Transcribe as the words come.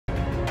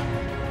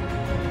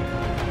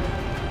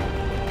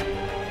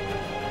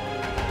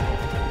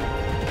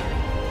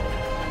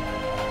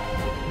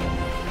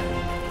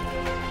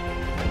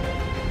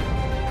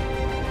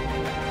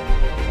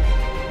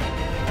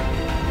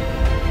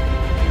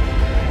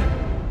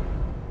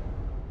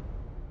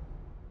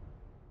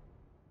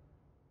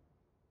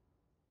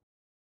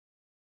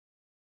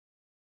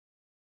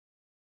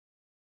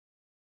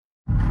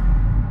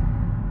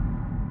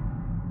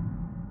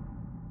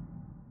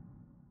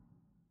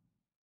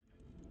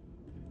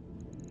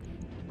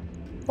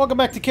Welcome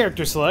back to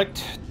Character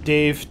Select.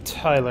 Dave,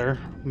 Tyler,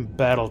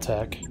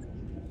 Battletech.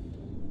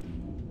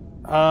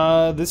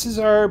 This is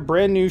our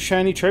brand new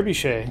shiny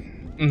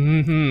trebuchet.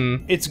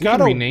 Mm-hmm. It's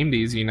got a rename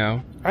these, you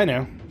know. I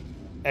know.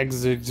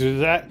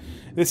 That.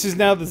 This is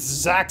now the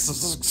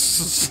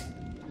Zax.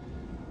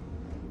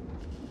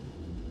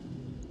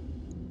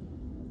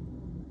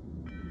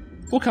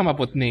 We'll come up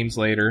with names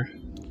later.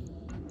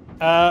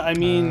 I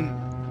mean,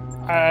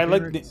 I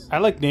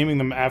like naming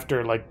them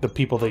after like the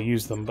people that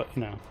use them, but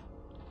you know.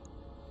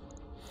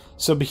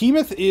 So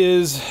Behemoth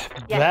is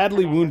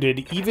badly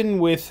wounded, even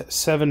with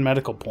 7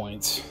 medical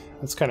points.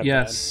 That's kind of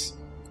bad.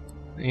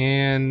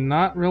 And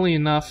not really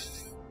enough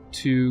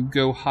to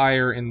go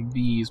higher in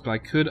these, but I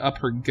could up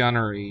her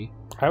gunnery.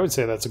 I would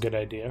say that's a good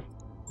idea.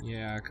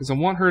 Yeah, because I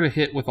want her to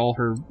hit with all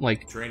her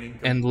like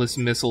endless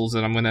missiles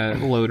that I'm gonna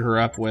load her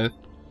up with.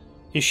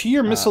 Is she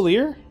your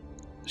missileer?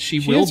 She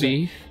will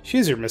be. She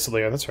is your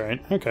missileer. That's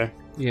right. Okay.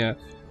 Yeah.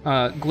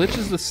 Glitch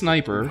is the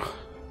sniper.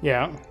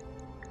 Yeah.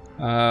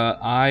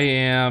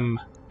 I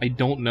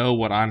don't know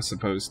what I'm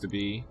supposed to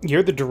be.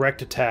 You're the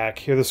direct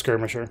attack. You're the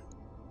skirmisher.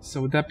 So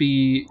would that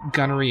be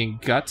gunnery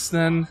and guts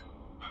then?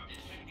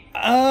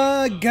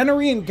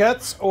 Gunnery and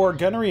guts or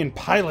gunnery and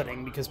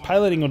piloting, because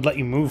piloting would let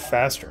you move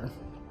faster.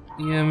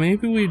 Yeah,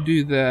 maybe we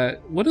do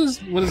that. What does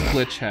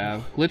Glitch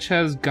have? Glitch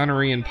has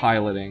gunnery and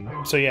piloting.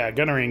 So yeah,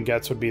 gunnery and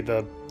guts would be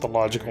the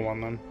logical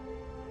one then.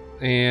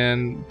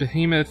 And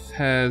Behemoth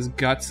has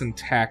guts and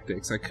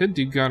tactics. I could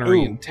do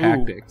gunnery and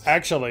tactics.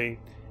 Actually,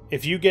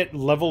 if you get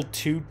level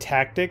 2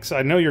 tactics,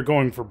 I know you're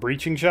going for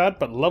breaching shot,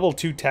 but level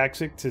 2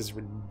 tactics is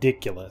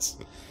ridiculous.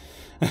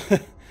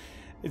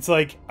 It's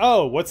like,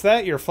 oh, what's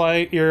that?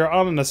 You're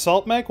on an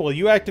assault mech? Well,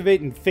 you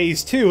activate in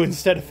phase 2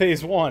 instead of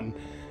phase 1.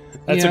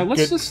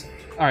 That's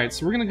Alright,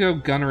 so we're gonna go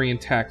gunnery and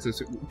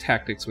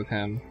tactics with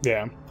him.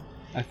 Yeah.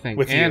 I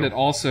think. It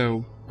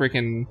also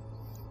freaking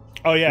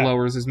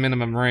lowers his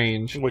minimum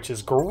range. Which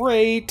is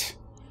great.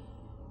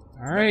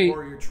 Alright.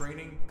 Mechwarrior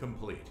training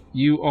complete.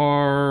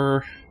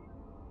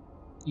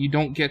 You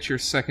don't get your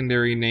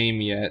secondary name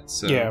yet,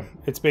 so... Yeah,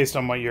 it's based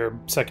on what your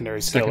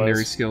secondary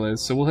skill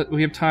is. So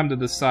we have time to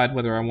decide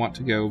whether I want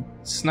to go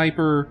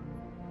sniper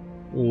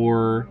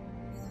or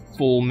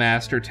full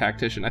master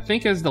tactician. I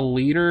think as the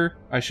leader,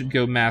 I should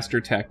go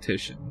master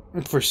tactician.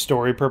 For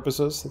story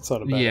purposes, that's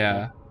not a bad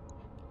idea.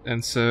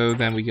 And so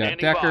then we got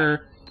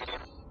Decker.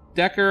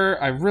 Decker,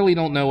 I really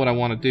don't know what I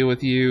want to do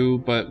with you,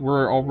 but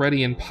we're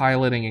already in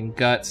piloting and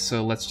guts,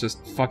 so let's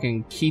just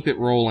fucking keep it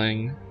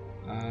rolling.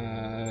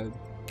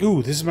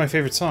 Ooh, this is my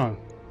favorite song.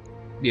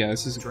 Yeah,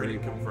 this is Training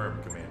great.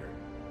 confirmed, Commander.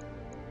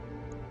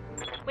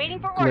 Waiting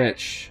for orders.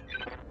 Glitch.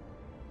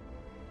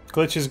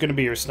 Glitch is going to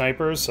be your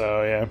sniper,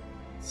 so yeah.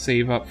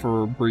 Save up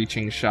for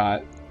breaching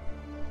shot.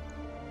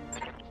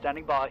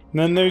 Standing by. And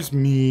then there's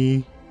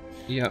me.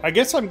 Yeah. I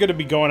guess I'm going to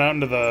be going out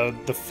into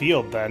the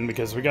field then,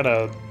 because we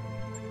gotta...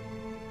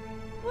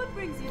 What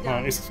brings you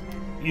down?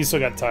 You still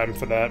got time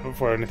for that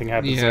before anything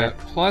happens there.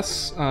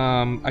 Plus,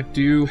 I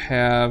do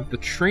have the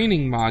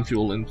training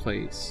module in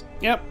place.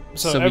 Yep,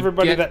 so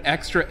everybody we get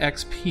extra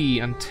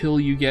XP until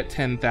you get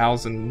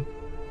 10,000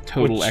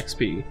 total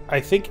XP. I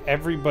think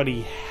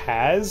everybody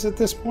has at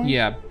this point?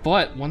 Yeah,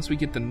 but once we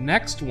get the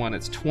next one,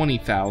 it's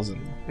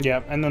 20,000.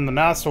 Yeah, and then the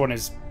last one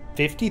is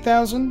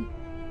 50,000?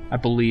 I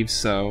believe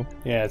so.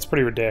 Yeah, it's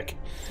pretty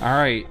ridiculous.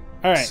 Alright.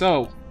 Alright.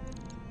 So,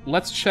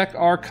 let's check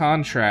our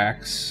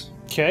contracts.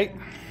 Okay.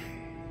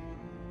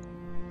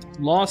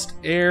 Lost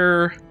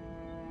Heir.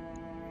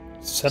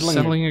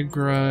 Settling a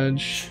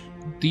grudge.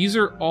 These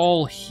are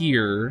all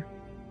here.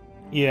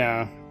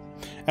 Yeah.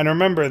 And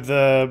remember,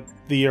 the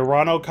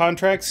Irano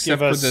contracts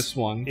give us... Except for this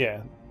one.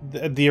 Yeah.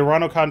 The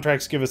Irano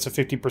contracts give us a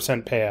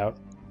 50% payout.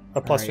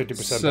 A plus 50%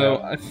 payout.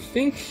 So I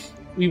think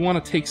we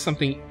want to take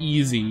something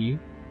easy.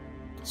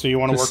 So you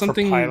want to work for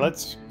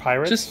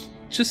pirates?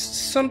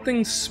 Just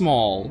something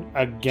small.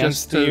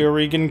 Against the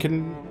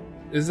Oregon...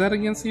 Is that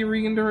against the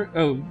Oregon...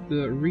 the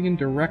Oregon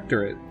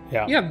Directorate.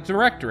 Yeah. Yeah, the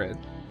Directorate.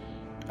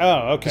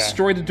 Oh, okay.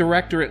 Destroy the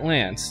Directorate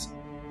Lance.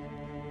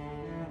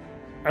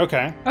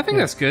 Okay. I think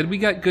that's good. We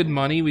got good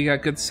money. We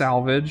got good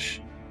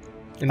salvage.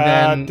 And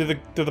then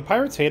do the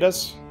pirates hate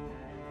us?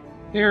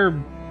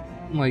 They're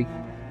like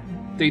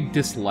they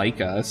dislike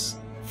us.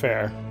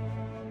 Fair.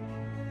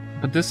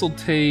 But this will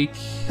take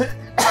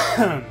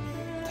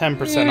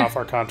 10% off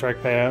our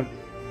contract payout.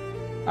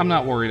 I'm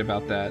not worried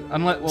about that.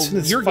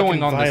 Unless you're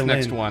going on this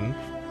next one.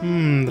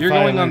 You're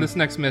going on this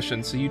next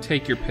mission, so you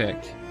take your pick.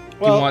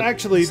 Well, do you want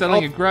actually,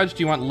 settling a grudge?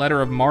 Do you want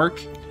letter of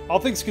marque? All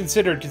things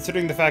considered,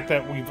 considering the fact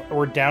that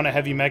we're down a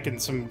heavy mech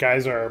and some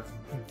guys are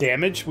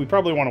damaged, we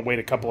probably want to wait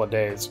a couple of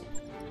days.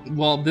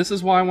 Well, this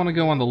is why I want to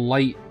go on the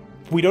light.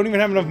 We don't even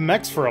have enough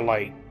mechs for a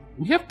light.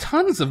 We have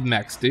tons of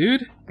mechs,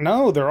 dude.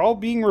 No, they're all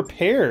being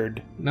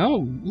repaired.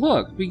 No,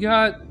 look, we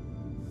got...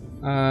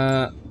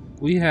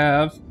 we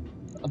have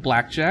a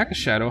Blackjack, a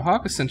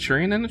Shadowhawk, a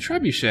Centurion, and a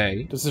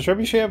Trebuchet. Does the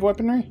Trebuchet have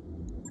weaponry?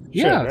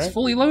 Yeah, sure, it's right?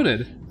 fully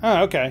loaded.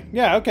 Oh, okay.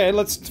 Yeah, okay,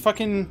 let's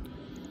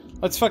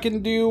Let's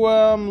fucking do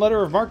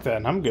letter of marque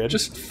then. I'm good.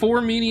 Just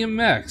 4 medium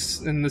mechs,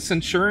 and the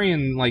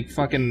Centurion like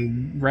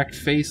fucking wrecked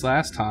face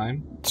last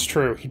time. It's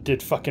true. He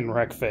did fucking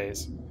wreck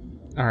phase.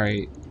 All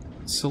right,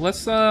 so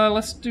let's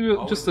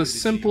do just a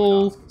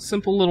simple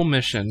little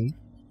mission.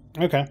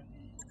 Okay.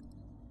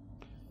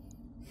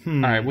 All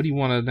right, what do you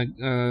want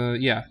to?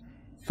 Yeah,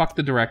 fuck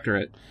the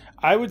directorate.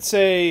 I would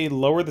say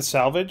lower the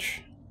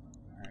salvage,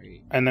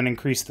 Right. and then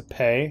increase the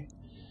pay.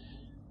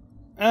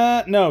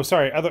 No,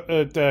 sorry.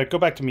 Go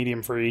back to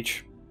medium for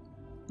each,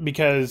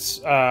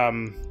 because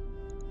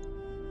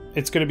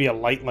it's going to be a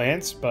light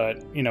lance,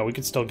 but you know we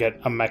could still get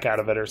a mech out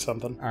of it or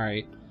something. All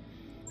right.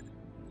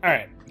 All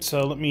right.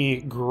 So let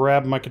me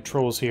grab my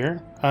controls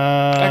here.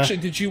 Actually,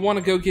 did you want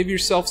to go give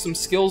yourself some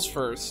skills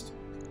first?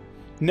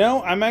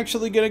 No, I'm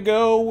actually going to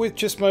go with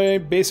just my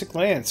basic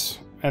lance.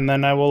 And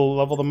then I will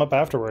level them up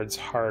afterwards.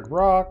 Hard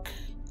rock.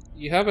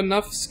 You have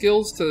enough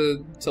skills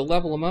to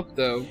level them up,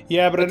 though.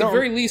 Yeah, but at the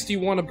very least, you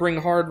want to bring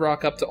hard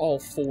rock up to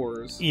all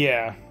 4s.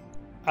 Yeah.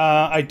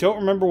 I don't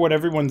remember what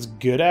everyone's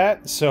good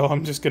at, so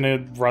I'm just going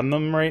to run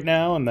them right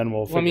now, and then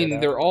we'll figure it out.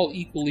 They're all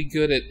equally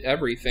good at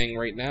everything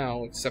right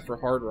now, except for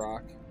hard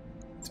rock.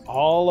 It's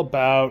all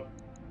about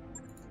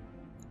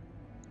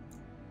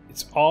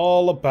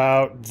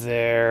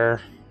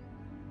their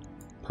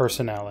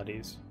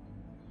personalities.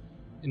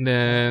 And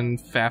then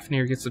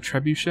Fafnir gets the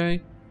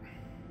trebuchet?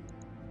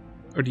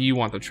 Or do you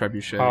want the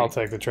trebuchet? I'll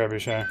take the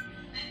trebuchet.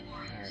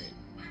 Alright.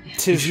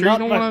 Tis sure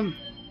not you don't want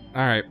to...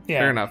 Alright, Yeah.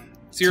 fair enough.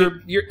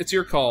 It's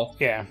your call.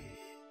 Yeah.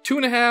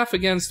 2.5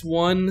 against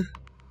 1.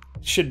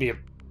 Should be a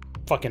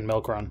fucking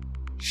milk run.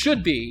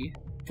 Should be,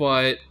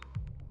 but...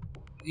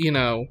 You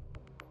know...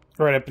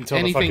 Right up until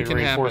the anything fucking can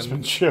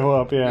reinforcements happen. show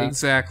up, yeah.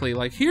 Exactly.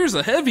 Like, here's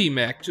a heavy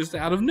mech just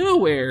out of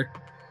nowhere.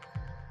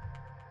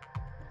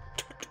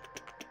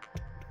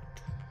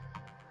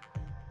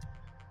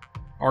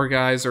 Our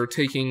guys are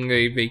taking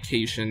a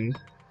vacation.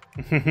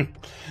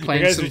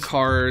 Playing some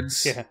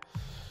cards. Yeah.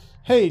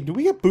 Hey, do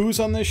we get booze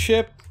on this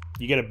ship?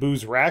 You get a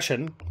booze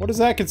ration. What does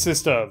that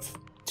consist of?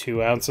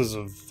 2 ounces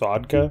of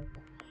vodka?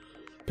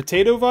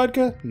 Potato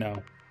vodka?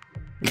 No.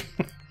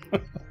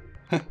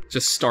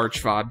 Just starch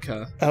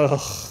vodka.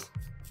 Ugh.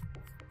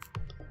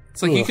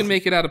 It's like you can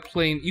make it out of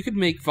plain... You could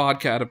make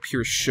vodka out of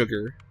pure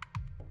sugar.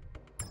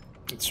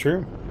 It's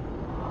true.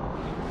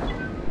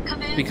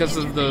 Because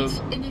of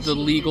the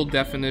legal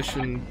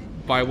definition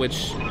by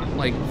which,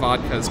 like,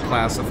 vodka is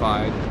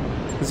classified.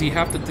 Because you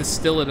have to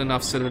distill it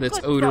enough so that it's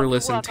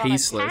odorless and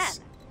tasteless.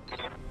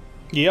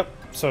 Yep,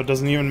 so it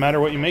doesn't even matter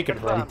what you make it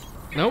from.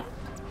 Nope.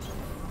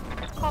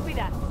 Copy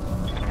that.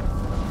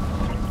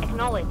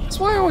 Acknowledge. That's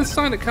why I always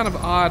find it kind of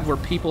odd where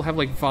people have,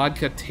 like,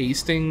 vodka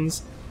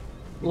tastings.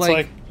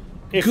 Like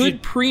if good you-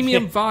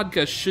 premium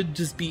vodka should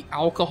just be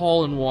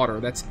alcohol and water.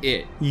 That's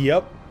it.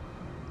 Yep.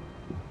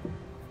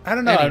 I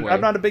don't know, Anyway.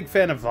 I'm not a big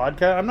fan of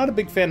vodka. I'm not a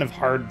big fan of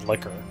hard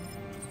liquor.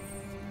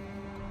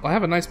 Well, I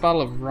have a nice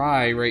bottle of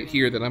rye right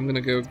here that I'm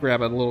gonna go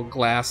grab a little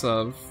glass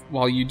of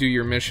while you do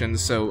your mission,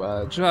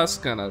 so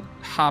just gonna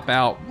hop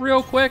out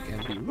real quick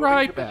and be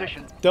right back.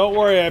 Don't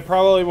worry, I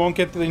probably won't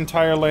get the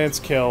entire lance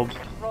killed.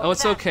 Oh,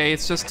 it's okay,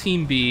 it's just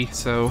Team B,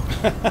 so...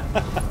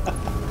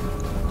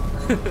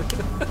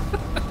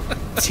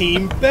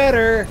 Team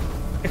better!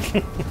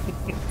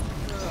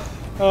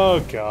 Oh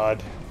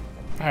god.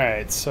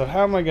 Alright, so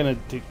how am I gonna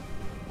do... Are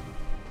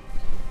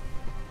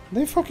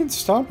they fucking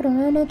stomping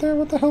around out there?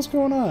 What the hell's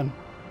going on?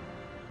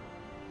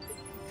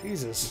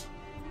 Jesus.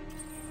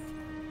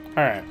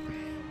 Alright.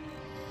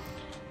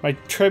 My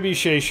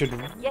trebuchet should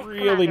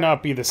really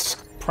not be the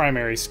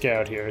primary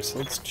scout here, so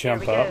let's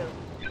jump up.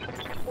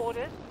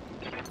 Orders.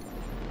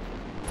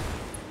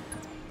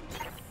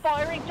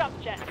 Firing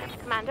jump jet.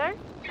 Commander.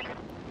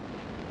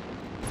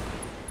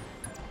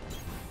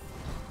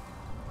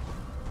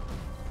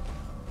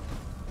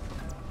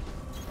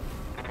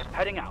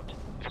 Heading out.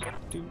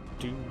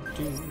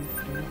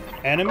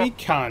 Enemy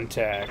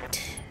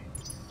contact.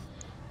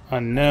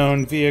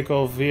 Unknown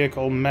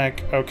vehicle,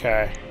 mech.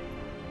 Okay.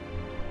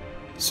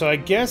 So I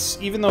guess,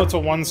 even though it's a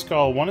 1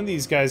 skull, one of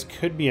these guys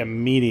could be a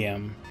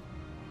medium.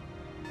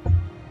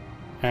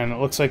 And it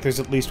looks like there's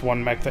at least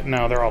 1 mech that...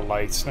 No, they're all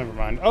lights. Never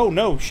mind. Oh,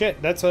 no,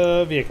 shit. That's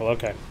a vehicle.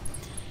 Okay.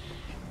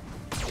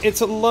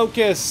 It's a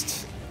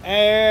locust.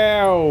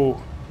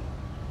 Ow.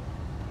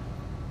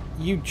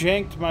 You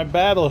janked my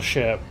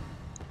battleship.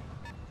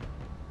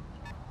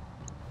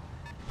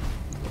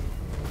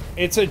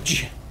 It's a...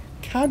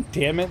 God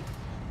damn it.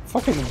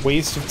 Fucking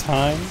waste of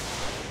time.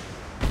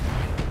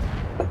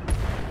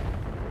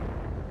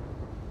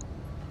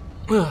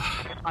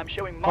 I'm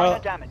showing minor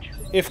damage.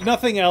 If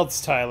nothing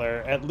else,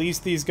 Tyler, at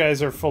least these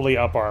guys are fully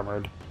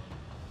up-armored.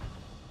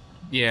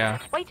 Yeah.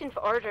 Waiting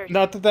for orders.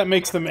 Not that that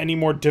makes them any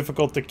more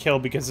difficult to kill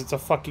because it's a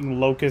fucking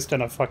locust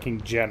and a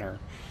fucking Jenner.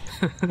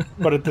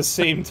 But at the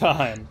same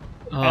time,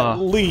 at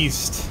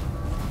least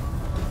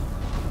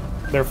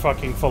they're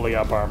fucking fully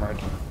up-armored.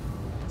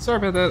 Sorry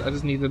about that, I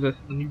just needed a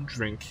new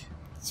drink.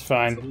 It's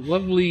fine. It's a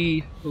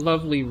lovely,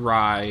 lovely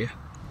rye.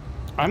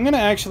 I'm gonna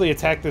actually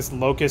attack this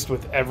locust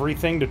with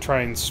everything to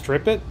try and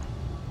strip it.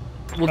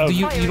 Well, do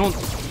you don't...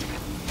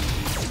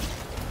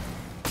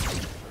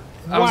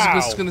 I was Wow.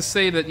 just gonna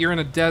say that you're in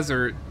a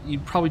desert. You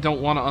probably don't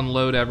want to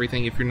unload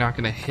everything if you're not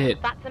gonna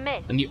hit. That's a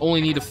miss. And you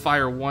only need to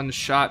fire one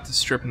shot to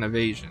strip an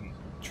evasion.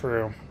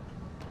 True.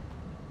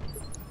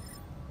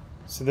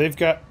 So they've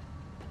got...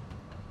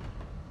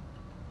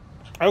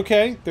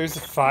 Okay, there's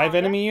 5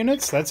 enemy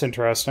units. That's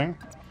interesting.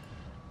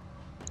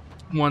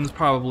 One's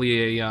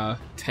probably a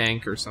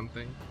tank or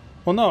something.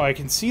 Well, no, I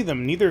can see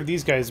them. Neither of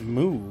these guys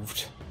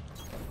moved.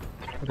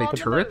 Are they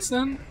turrets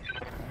then?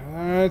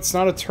 It's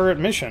not a turret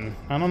mission.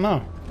 I don't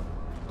know.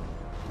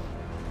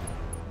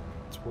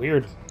 It's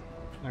weird.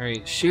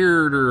 Alright,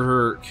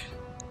 Shearder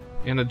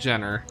and a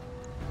Jenner.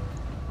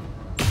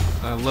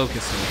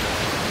 Locust and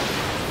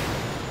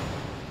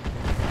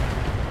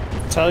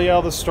Tell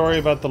y'all the story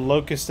about the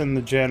Locust and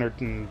the Jenner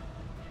in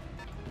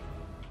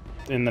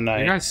the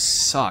night. You guys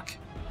suck.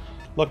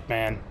 Look,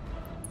 man.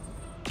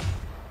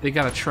 They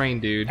got a train,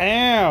 dude.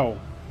 Ow!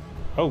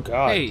 Oh,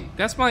 God. Hey,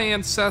 that's my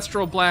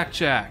ancestral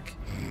blackjack.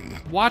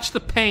 Watch the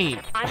paint.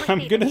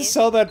 I'm gonna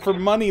sell that for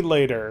money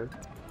later.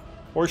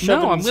 Or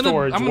shove it in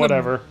storage,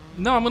 whatever.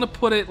 No, I'm gonna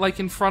put it, like,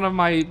 in front of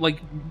my,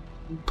 like,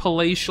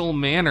 palatial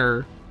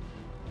manor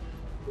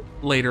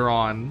later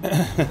on.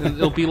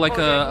 It'll be like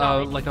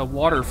a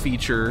water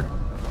feature.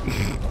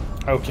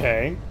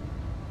 Okay.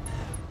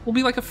 Will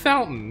be like a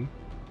fountain,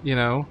 you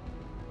know?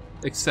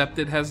 Except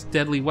it has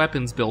deadly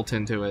weapons built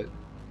into it.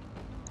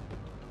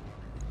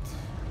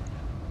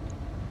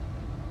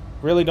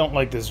 Really don't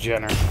like this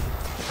Jenner.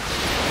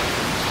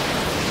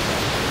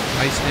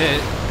 Nice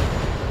hit.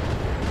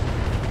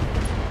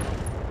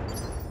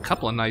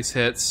 Couple of nice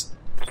hits.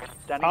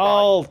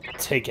 I'll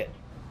take it.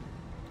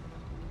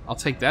 I'll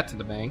take that to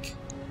the bank.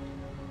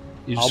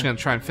 You're just gonna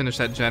try and finish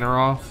that Jenner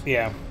off?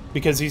 Yeah,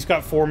 because he's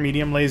got 4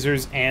 medium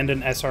lasers and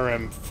an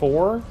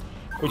SRM-4,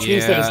 which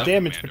means that his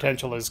damage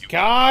potential is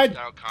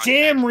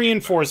goddamn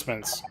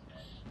reinforcements.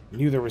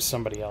 Knew there was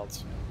somebody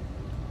else.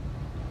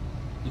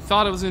 You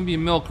thought it was gonna be a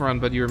milk run,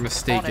 but you were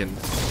mistaken.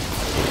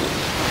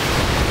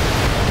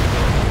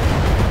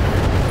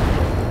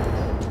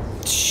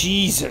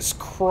 Jesus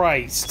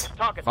Christ.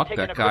 Fuck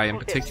that guy in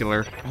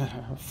particular.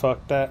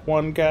 Fuck that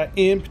one guy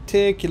in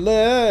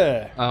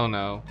particular. Oh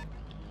no.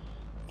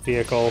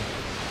 Vehicle.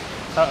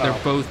 They're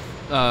both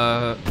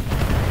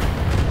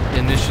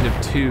initiative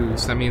 2,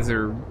 so that means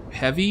they're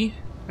heavy?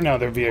 No,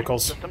 they're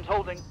vehicles. Systems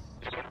holding.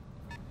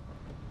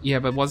 Yeah,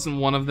 but wasn't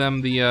one of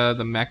them the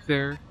mech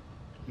there?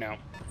 No.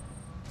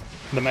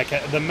 The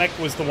mech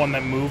was the one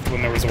that moved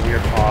when there was a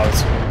weird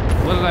pause.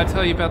 What did I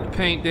tell you about the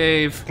paint,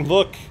 Dave?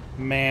 Look,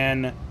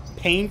 man,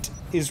 paint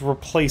is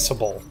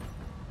replaceable.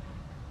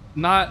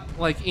 Not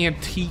like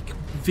antique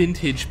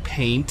vintage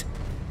paint.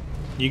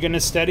 You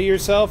gonna steady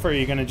yourself, or are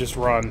you gonna just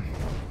run?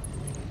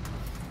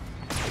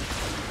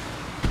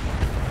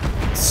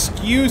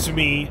 Excuse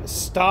me,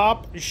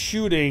 stop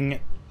shooting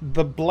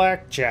the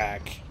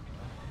blackjack.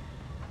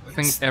 I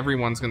think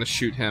everyone's gonna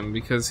shoot him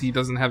because he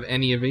doesn't have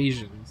any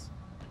evasions.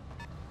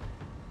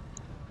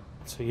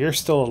 So you're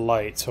still a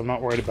light, so I'm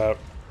not worried about...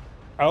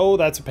 Oh,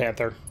 that's a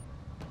panther.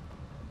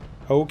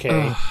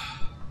 Okay.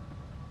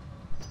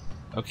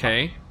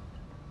 Okay.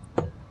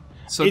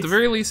 So at the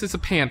very least, it's a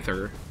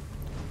panther.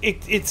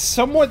 It's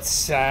somewhat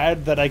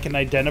sad that I can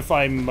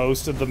identify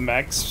most of the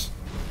mechs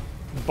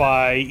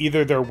by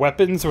either their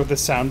weapons or the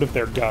sound of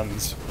their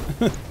guns.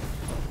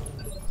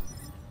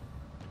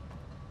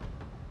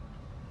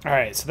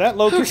 Alright, so that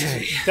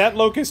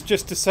locust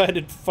just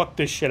decided, fuck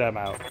this shit, I'm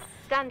out.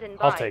 Standing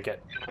by. I'll take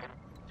it.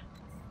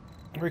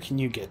 Where can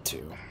you get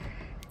to?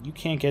 You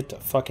can't get to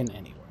fucking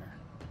anywhere.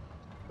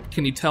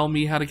 Can you tell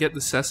me how to get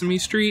to Sesame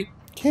Street?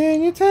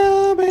 Can you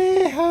tell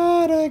me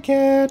how to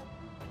get...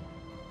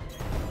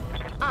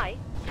 I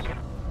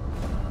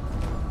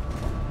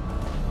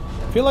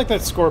feel like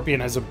that Scorpion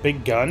has a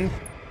big gun.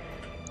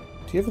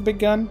 Do you have a big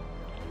gun?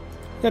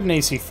 You got an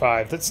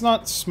AC-5. That's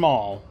not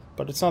small,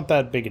 but it's not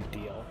that big a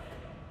deal.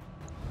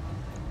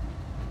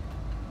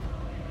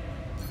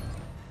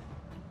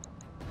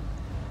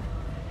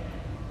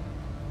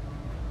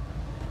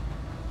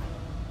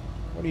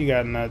 What do you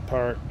got in that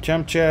part?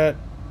 Jump jet.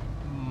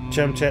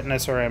 Jump jet and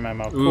SRM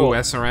ammo. Ooh, Cool.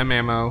 SRM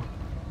ammo.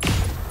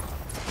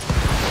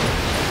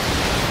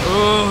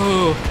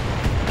 Oh!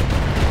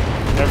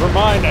 Never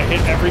mind, I hit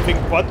everything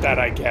but that,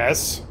 I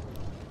guess.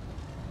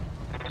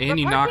 And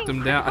you knocked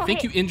him down. I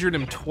think you injured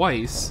him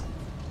twice.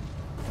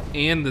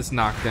 And this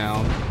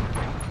knockdown.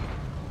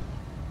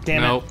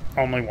 Damn Nope. it.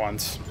 Only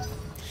once.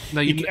 No,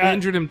 you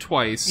injured him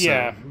twice. So.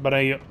 Yeah,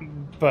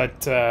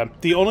 but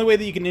the only way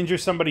that you can injure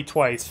somebody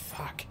twice,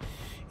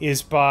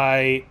 is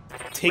by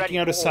taking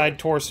out a side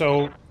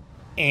torso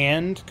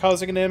and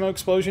causing an ammo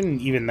explosion,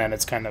 and even then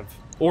it's kind of...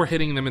 Or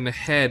hitting them in the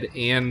head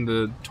and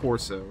the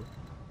torso.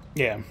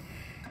 Yeah.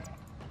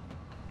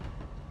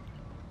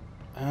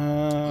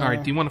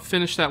 Alright, do you want to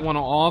finish that one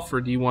off,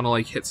 or do you want to,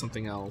 like, hit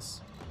something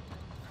else?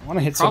 I want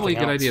to hit Probably something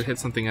else. a good idea to hit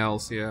something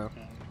else, yeah.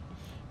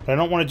 But I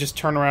don't want to just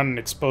turn around and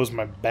expose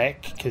my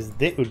back, because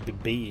that would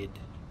be bad.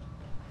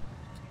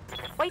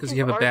 Because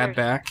you have a bad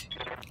back?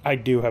 I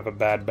do have a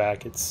bad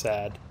back, it's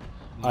sad.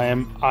 I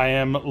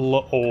am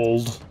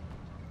old.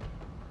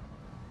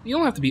 You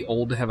don't have to be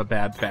old to have a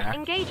bad back.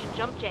 Engage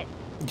jump jet.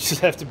 You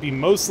just have to be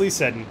mostly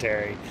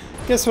sedentary.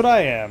 Guess what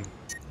I am?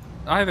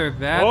 Either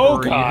that, Oh,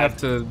 or you God. have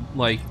to,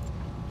 like,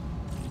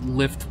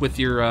 lift with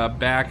your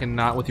back and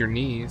not with your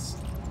knees.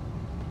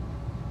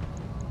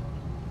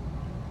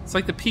 It's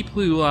like the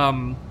people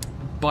who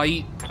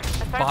bite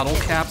bottle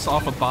caps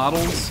off of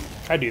bottles.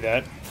 I do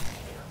that.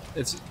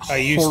 It's I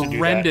used to do that.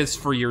 horrendous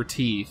for your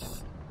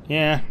teeth.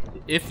 Yeah.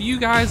 If you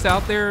guys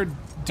out there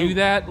do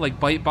that, like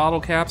bite bottle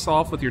caps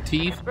off with your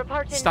teeth,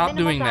 Reporting stop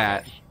minimal doing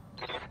that. damage.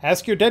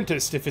 Ask your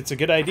dentist if it's a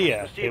good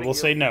idea. They will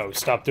say no.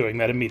 Stop doing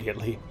that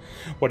immediately.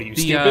 What are you,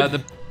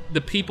 stupid?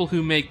 The people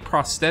who make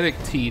prosthetic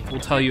teeth will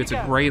tell you it's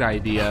a great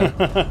idea.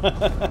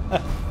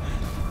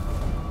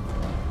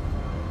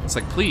 It's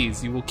like,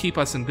 please, you will keep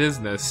us in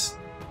business.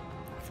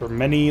 For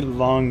many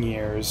long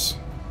years.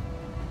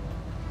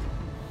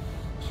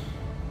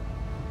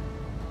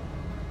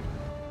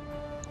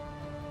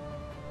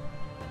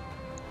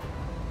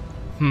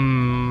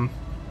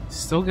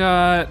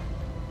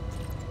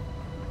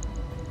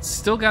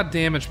 Still got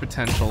damage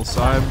potential,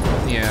 so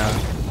yeah.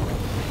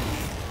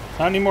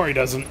 Not anymore, he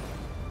doesn't.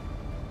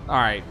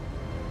 Alright.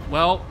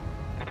 Well,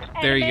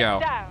 there you go.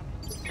 Down.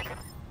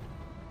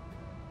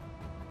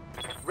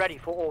 Ready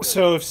for orders.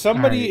 So if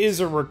somebody Alright. is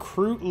a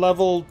recruit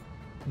level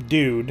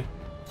dude,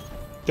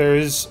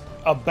 there's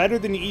a better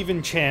than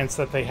even chance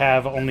that they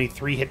have only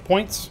 3 hit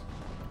points.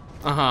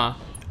 Uh-huh.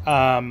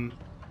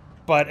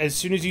 But as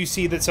soon as you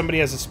see that somebody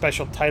has a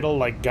special title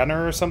like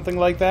Gunner or something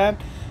like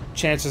that,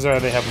 chances are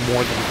they have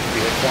more than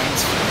 3 hit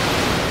points.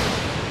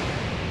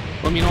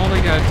 Well, I mean, all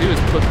they gotta do is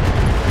put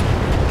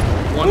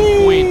 1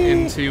 point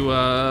into,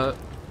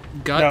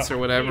 guts No, or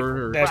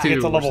whatever, or They have to 2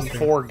 get to or level something.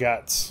 4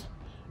 guts.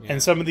 Yeah.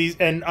 And some of these,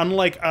 and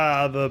unlike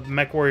the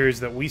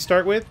Mechwarriors that we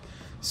start with,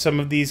 some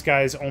of these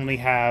guys only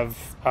have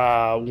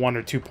 1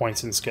 or 2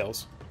 points in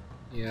skills.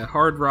 Yeah,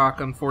 Hard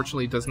Rock,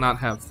 unfortunately, does not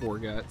have 4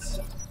 guts.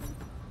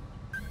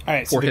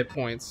 Alright, 4 so hit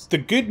points. the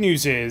good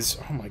news is...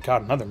 Oh my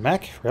god, another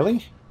mech?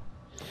 Really?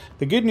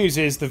 The good news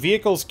is the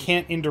vehicles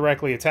can't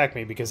indirectly attack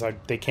me because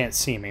they can't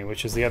see me,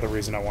 which is the other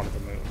reason I wanted to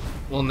move.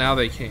 Well, now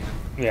they can.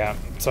 Yeah,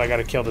 so I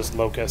gotta kill this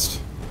Locust.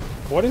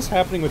 What is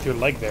happening with your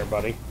leg there,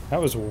 buddy? That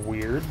was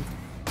weird.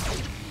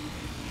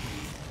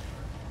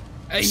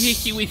 I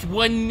hit you with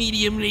 1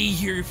 medium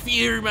laser.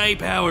 Fear my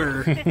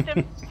power.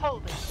 System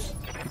holding.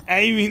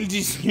 I will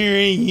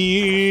destroy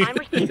you! I'm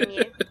receiving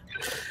you.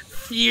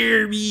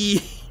 Fear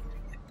me.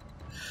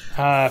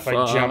 If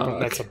I jump, Fuck.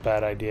 that's a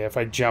bad idea. If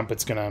I jump,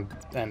 it's gonna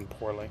end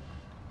poorly.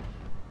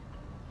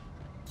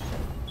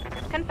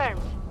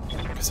 Confirmed.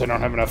 Because I don't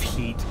have enough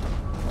heat.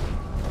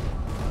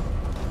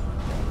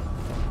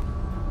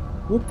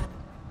 Whoop.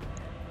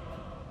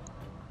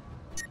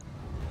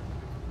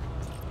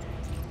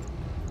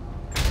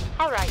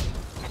 All right.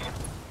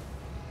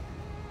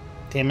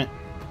 Damn it.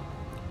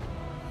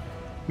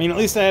 I mean, at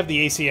least I have the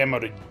AC ammo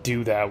to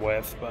do that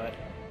with, but...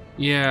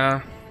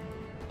 Yeah.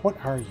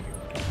 What are you?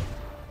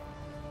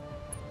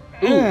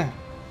 Ooh.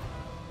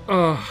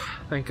 Oh,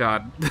 thank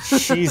God.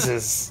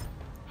 Jesus.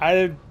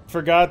 I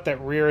forgot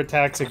that rear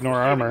attacks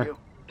ignore armor.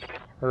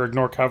 Or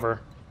ignore cover.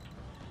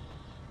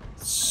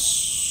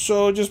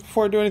 So, just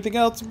before I do anything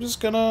else, I'm just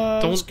gonna...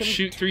 Don't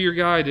shoot through your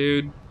guy,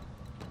 dude.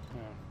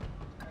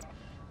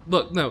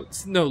 Look, no,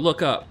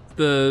 look up.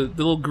 The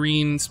little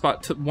green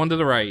spot, one to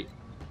the right.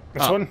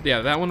 This Up. one?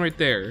 Yeah, that one right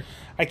there.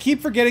 I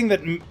keep forgetting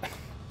that...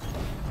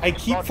 I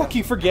keep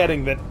fucking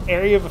forgetting that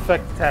area of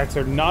effect attacks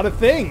are not a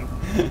thing!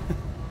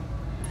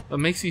 It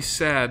makes you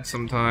sad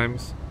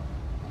sometimes.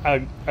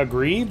 I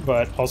agree,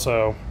 but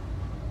also...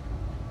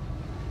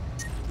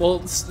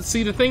 Well,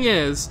 see, the thing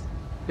is,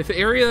 if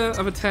area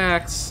of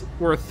attacks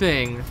were a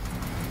thing,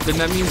 then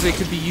that means they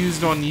could be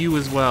used on you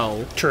as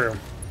well. True.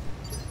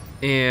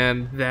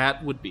 And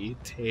that would be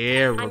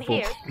terrible. I'm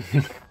here.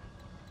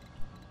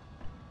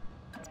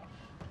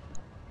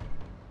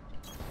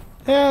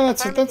 Yeah,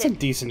 that's a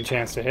decent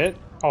chance to hit.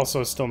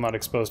 Also, still not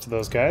exposed to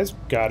those guys.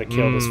 Gotta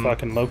kill this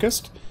fucking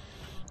Locust.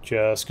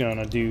 Just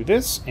gonna do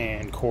this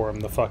and core him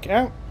the fuck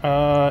out.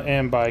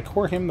 And by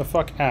core him the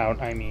fuck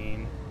out, I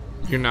mean...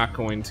 You're not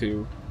going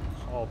to.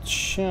 Hold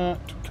shut.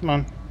 Come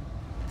on.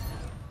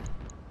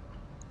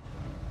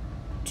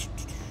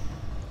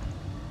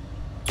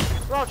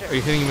 Roger. Are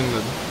you hitting him in the...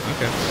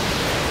 Okay.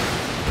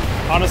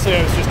 Honestly,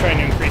 I was just trying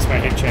to increase my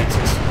hit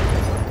chances.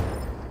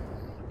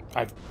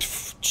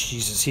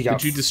 Jesus, he got...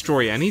 Did you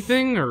destroy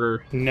anything,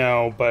 or...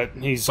 No, but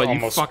he's But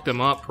almost... you fucked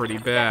him up pretty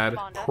bad.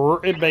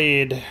 pretty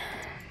bad.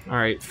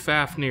 Alright,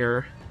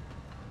 Fafnir.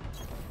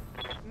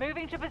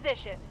 Moving to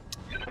position.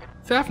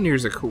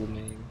 Fafnir's a cool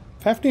name.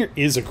 Fafnir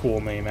is a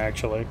cool name,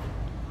 actually.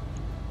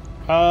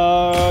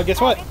 Guess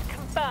what? Target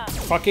confirmed.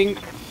 Fucking...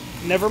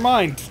 Never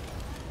mind.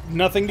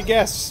 Nothing to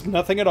guess.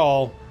 Nothing at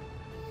all.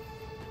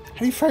 How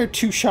do you fire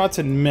 2 shots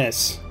and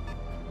miss?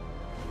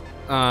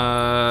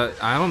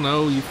 I don't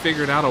know. You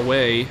figured out a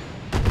way.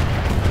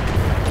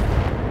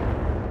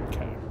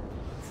 Okay.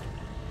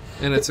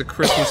 And it's a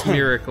Christmas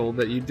miracle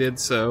that you did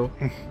so.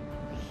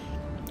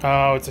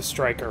 Oh, it's a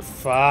striker.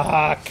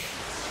 Fuck.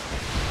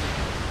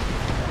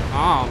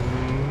 Oh,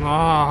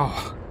 no.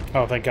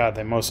 Oh, thank God,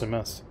 they mostly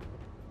missed.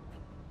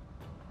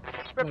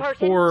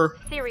 Reporting Poor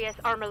serious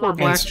armor Poor loss.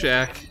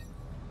 Blackjack.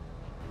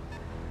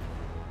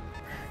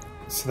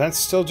 So that's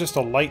still just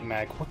a light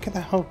mag. What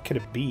the hell could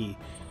it be?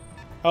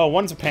 Oh,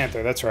 one's a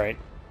panther, that's right.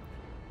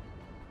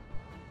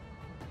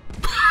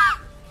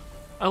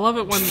 I love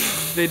it when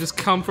they just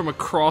come from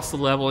across the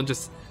level and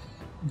just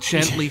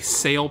gently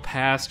sail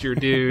past your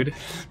dude.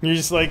 You're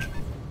just like,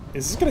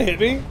 is this gonna hit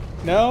me?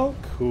 No?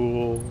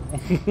 Cool.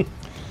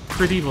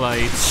 Pretty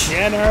light.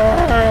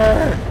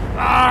 Jenner!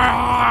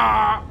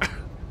 Ah!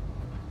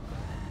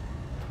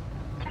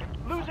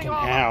 Losing Fucking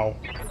armor. ow.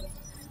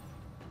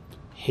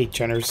 Hate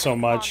Jenners so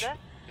much. Commander.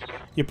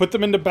 You put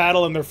them into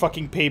battle and they're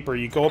fucking paper.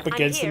 You go up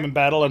against them here. in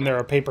battle and they're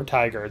a paper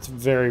tiger. It's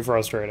very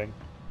frustrating.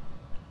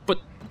 But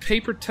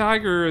Paper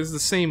Tiger is the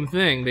same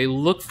thing. They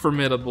look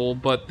formidable,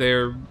 but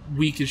they're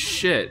weak as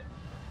shit.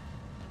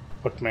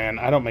 Look, man,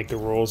 I don't make the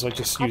rules. I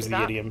just use the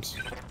that. idioms.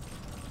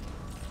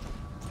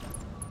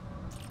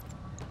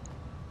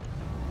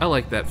 I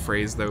like that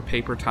phrase, though.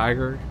 Paper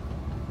Tiger.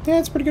 Yeah,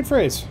 it's a pretty good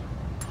phrase.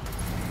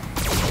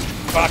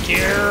 Fuck you!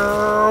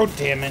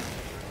 Damn it.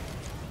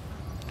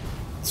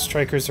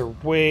 Strikers are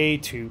way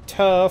too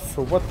tough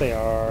for what they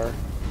are.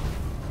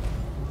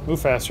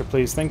 Move faster,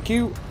 please. Thank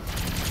you.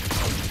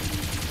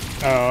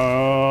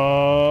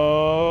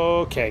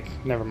 Okay,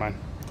 never mind.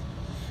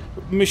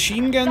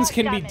 Machine guns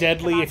can be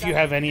deadly if you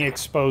have any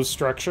exposed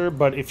structure,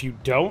 but if you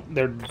don't,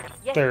 they're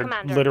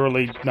Commander.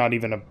 literally not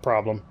even a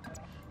problem.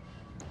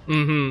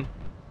 Mm-hmm.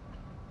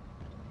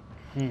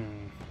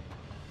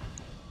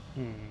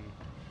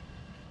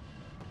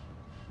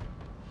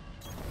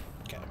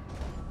 Okay.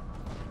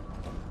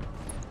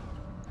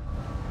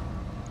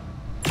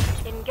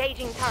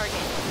 Engaging target.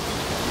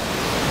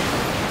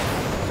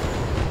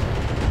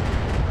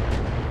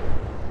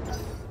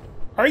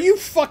 Are you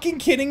fucking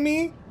kidding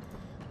me?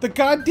 The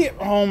goddamn...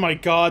 Oh my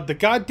god, the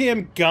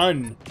goddamn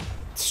gun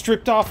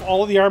stripped off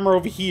all of the armor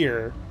over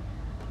here,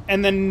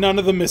 and then none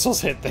of the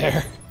missiles hit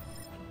there.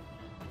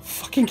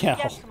 Fucking hell.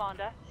 Yes,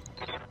 Commander.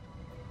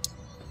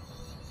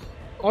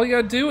 All you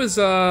gotta do is,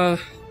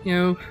 you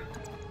know,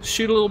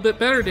 shoot a little bit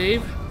better,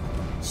 Dave.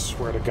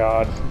 Swear to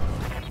God.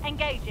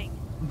 Engaging.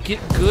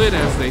 Get good,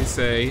 as they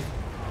say.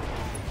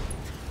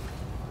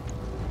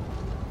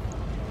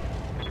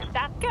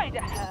 That's going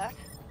to hurt.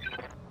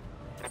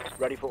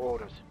 Ready for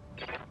orders.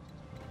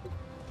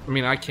 I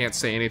mean, I can't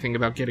say anything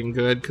about getting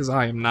good, because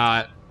I am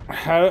not.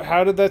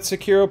 How did that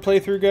Sekiro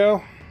playthrough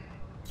go?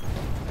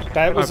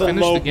 That was a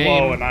finished low the game.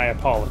 blow, and I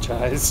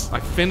apologize.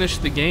 I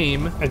finished the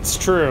game. It's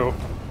true.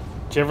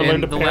 Did you ever learn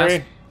and to the parry?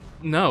 last...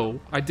 No,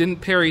 I didn't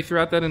parry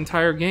throughout that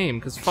entire game,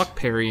 because fuck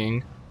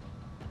parrying.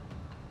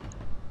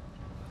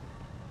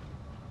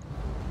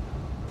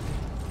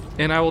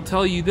 And I will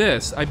tell you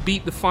this, I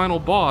beat the final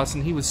boss,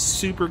 and he was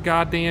super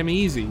goddamn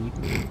easy.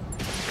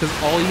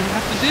 Because all you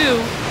have to do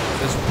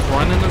is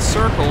run in a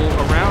circle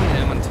around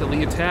him until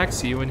he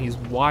attacks you, and he's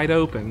wide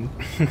open.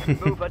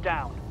 Move her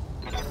down.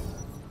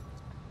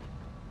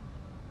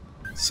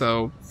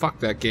 So, fuck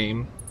that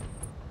game.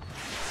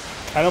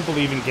 I don't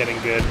believe in getting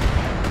good.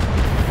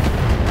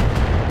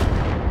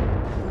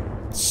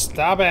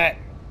 Stop it.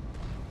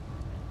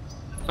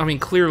 I mean,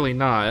 clearly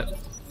not.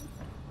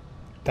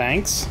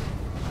 Thanks.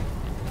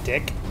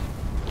 Dick.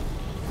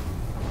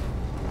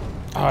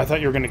 Oh, I thought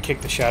you were gonna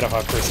kick the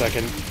Shadowhawk for a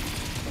second.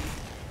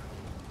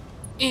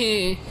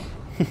 Eh.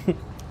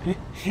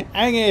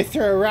 I'm gonna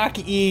throw a rock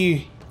at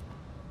you.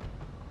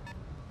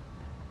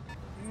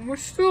 We're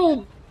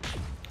still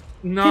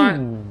not...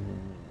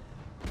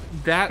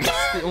 That's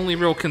the only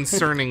real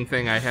concerning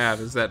thing I have,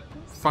 is that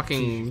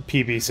fucking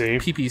PPC.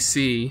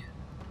 PPC.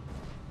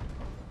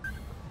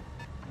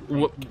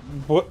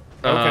 What?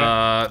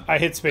 Okay. I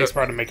hit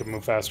spacebar to make it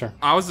move faster.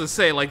 I was gonna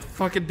say, like,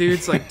 fucking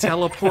dude's like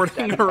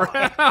teleporting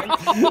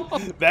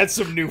around. That's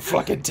some new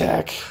fucking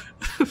tech.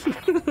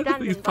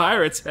 These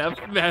pirates have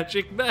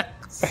magic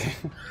necks.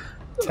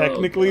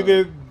 Technically,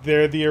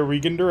 they're the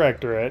Oregon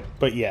Directorate,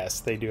 but yes,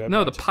 they do have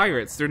No, the magic.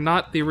 pirates. They're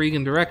not the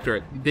Oregon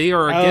Directorate. They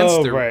are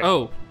against the... right.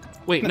 Oh,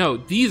 wait, no.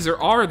 These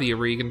are the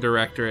Oregon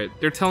Directorate.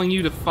 They're telling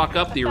you to fuck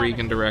up the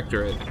Oregon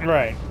Directorate.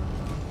 Right.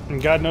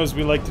 And God knows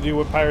we like to do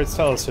what pirates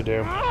tell us to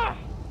do.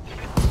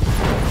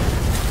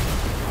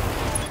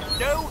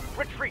 No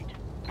retreat.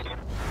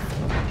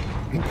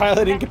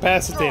 Pilot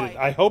incapacitated.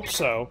 I hope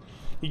so.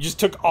 He just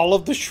took all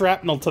of the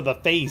shrapnel to the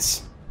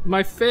face.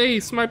 My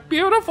face! My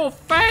beautiful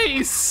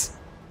face!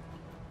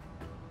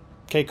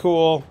 Okay,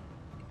 cool.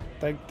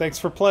 Thanks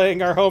for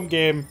playing our home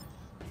game.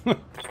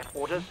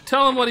 Orders.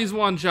 Tell him what he's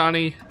won,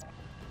 Johnny.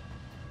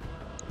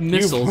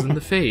 Missiles in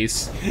the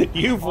face.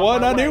 You've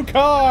won a new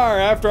car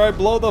after I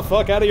blow the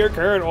fuck out of your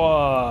current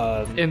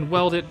one. And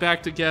weld it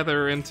back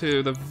together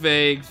into the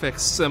vague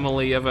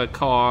facsimile of a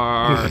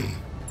car.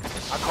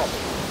 I copy.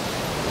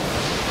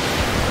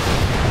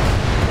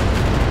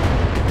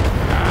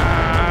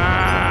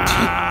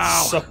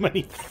 Ow. so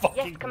many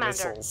fucking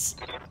Commander. missiles.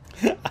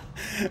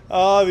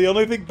 Oh, the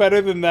only thing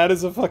better than that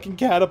is a fucking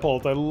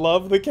catapult. I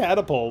love the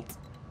catapult.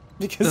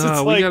 Because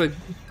it's like,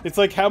 it's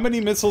like, how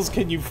many missiles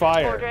can you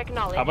fire? Order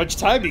acknowledged. How much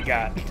time you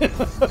got?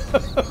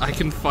 I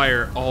can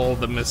fire all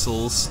the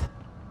missiles.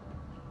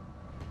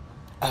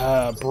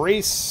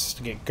 Brace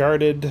to get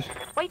guarded.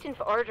 Waiting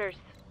for orders.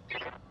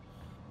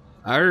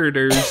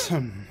 Orders.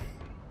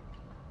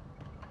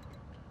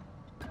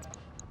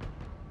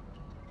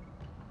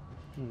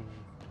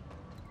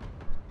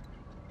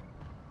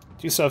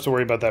 Do still have to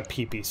worry about that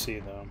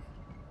PPC, though.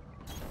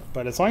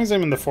 But as long as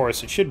I'm in the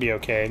forest, it should be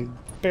okay. And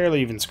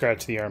barely even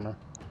scratch the armor.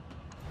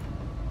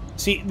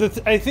 See,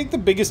 I think the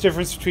biggest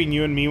difference between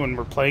you and me when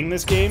we're playing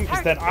this game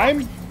is that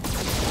I'm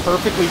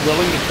perfectly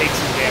willing to take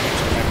some damage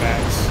to my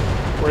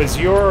backs, whereas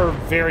you're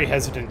very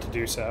hesitant to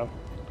do so.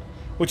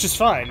 Which is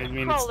fine. I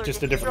mean, it's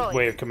just a different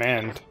way of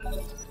command.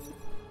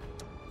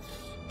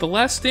 The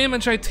less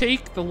damage I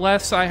take, the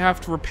less I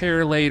have to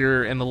repair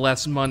later, and the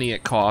less money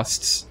it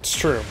costs. It's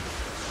true.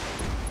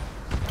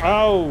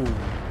 Oh.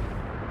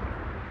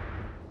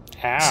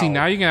 Ow. See,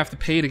 now you're gonna have to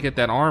pay to get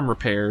that arm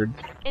repaired.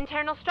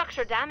 Internal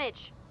structure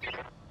damage.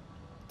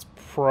 It's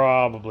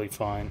probably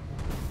fine.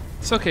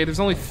 It's okay, there's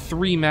only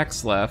 3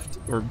 mechs left,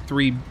 or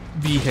 3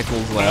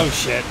 vehicles Oh left.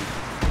 shit.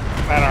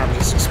 That arm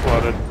just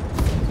exploded.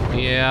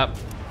 Yep.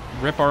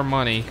 Rip our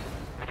money.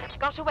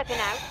 Got a weapon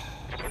out.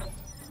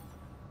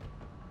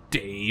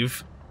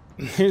 Dave.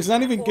 There's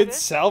not even good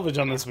salvage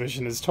on this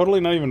mission. It's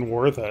totally not even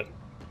worth it.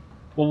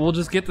 Well, we'll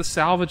just get the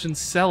salvage and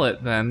sell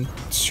it then.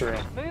 It's true.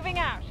 Moving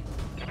out.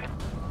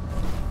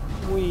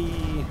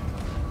 Wee.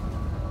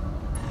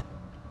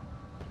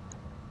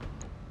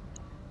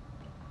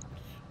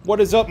 What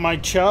is up, my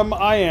chum?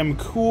 I am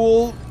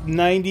cool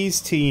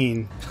 90s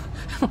teen.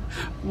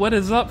 What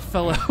is up,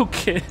 fellow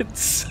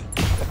kids?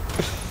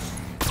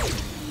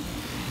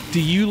 Do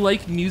you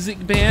like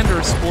music band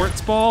or sports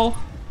ball?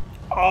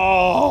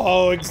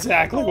 Oh,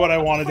 exactly what I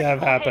wanted to have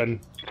happen.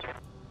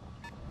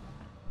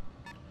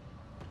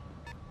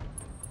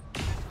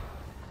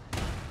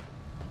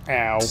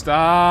 Ow.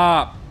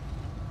 Stop!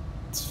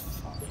 It's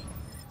fine.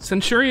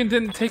 Centurion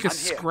didn't take a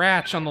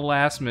scratch on the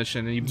last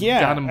mission, and you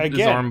Yeah, got his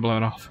again. arm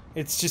blown off.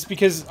 It's just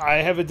because I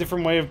have a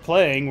different way of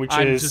playing, which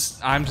is...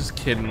 I'm just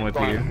kidding with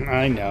you.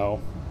 I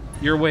know.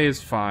 Your way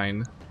is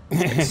fine,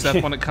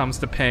 except when it comes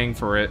to paying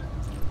for it.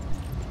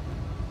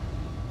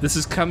 This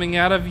is coming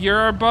out of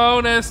your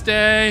bonus,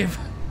 Dave.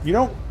 You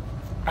don't...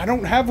 I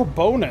don't have a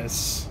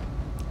bonus.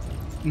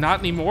 Not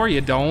anymore, you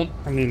don't.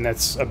 I mean,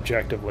 that's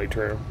objectively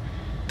true.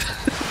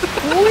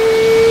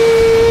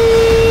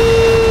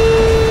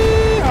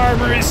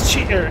 Armor is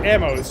cheap, or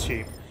ammo is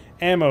cheap.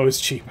 Ammo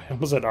is cheap. I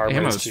almost said armor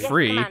Ammo's is cheap.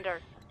 free. Commander.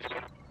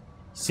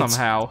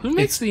 Somehow. Who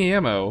makes the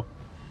ammo?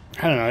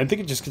 I don't know, I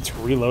think it just gets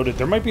reloaded.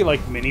 There might be,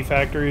 like, mini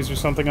factories or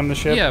something on the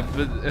ship. Yeah,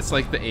 but it's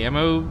like the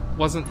ammo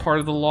wasn't part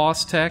of the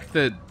lost tech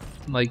that,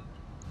 like,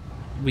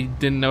 we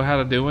didn't know how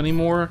to do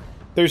anymore.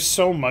 There's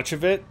so much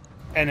of it,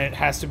 and it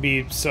has to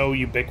be so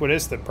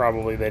ubiquitous that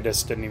probably they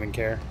just didn't even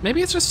care.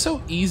 Maybe it's just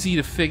so easy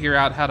to figure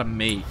out how to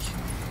make.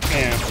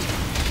 Yeah.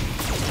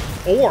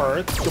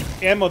 Or, the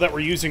ammo that we're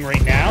using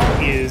right now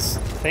is,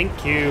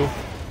 thank you,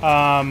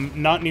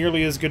 not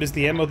nearly as good as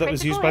the ammo that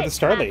was used by the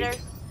Star League.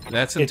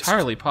 That's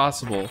entirely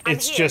possible.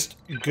 It's just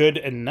good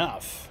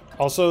enough.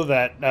 Also,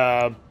 that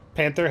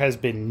Panther has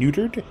been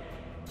neutered.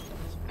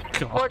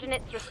 God.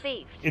 Coordinates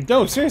received.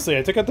 No, seriously,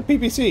 I took out the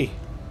PPC.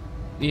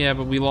 Yeah,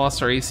 but we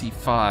lost our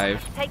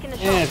AC-5. Taking the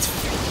shot. Yeah, it's...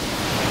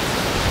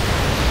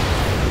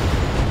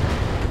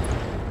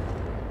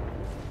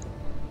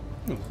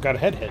 Ooh, got a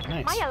head hit,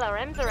 nice. My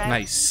LRMs are out.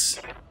 Nice.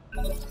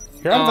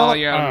 You're out of Oh, all-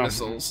 you're out of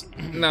missiles.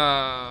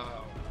 No.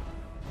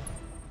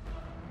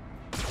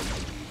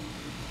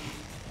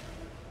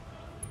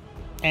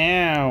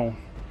 Ow.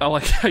 I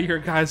like how your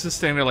guys just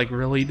standing there like,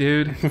 really,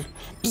 dude?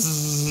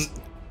 Bzzz.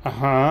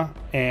 Uh-huh.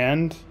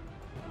 And?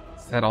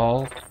 Is that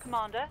all?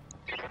 Commander.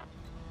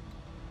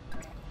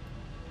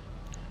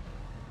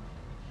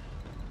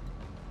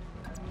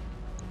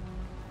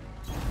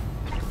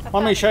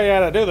 Let me show you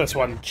how to do this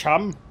one,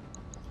 chum.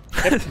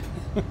 Hip,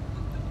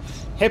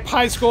 hip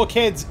high school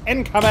kids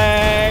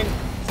incoming!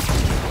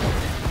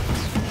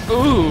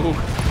 Ooh,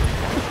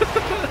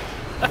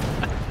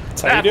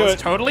 That's how you do was it.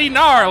 totally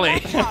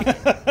gnarly.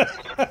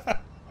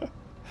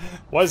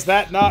 Was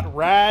that not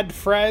rad,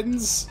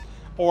 friends?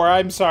 Or,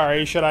 I'm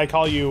sorry, should I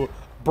call you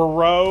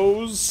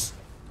bros?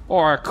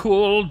 Or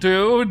cool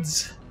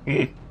dudes.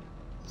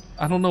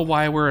 I don't know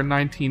why we're a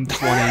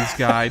 1920s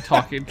guy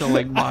talking to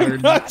like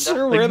modern, Not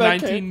sure like where that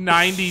came.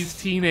 1990s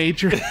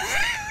teenagers.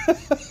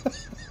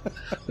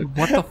 Like,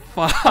 what the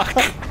fuck?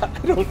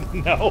 I don't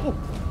know.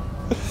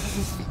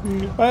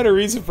 If I had a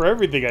reason for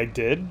everything I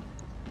did,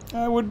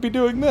 I wouldn't be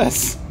doing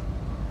this.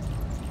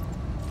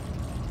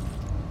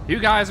 You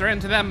guys are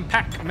into them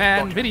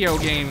Pac-Man video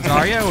games,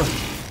 are you?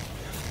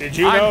 Did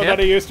you I'm know hip.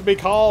 that he used to be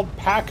called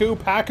Paku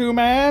Paku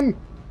Man?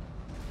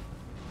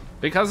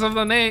 Because of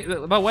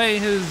the way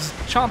his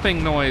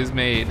chomping noise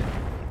made.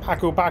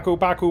 Paku Paku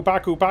Paku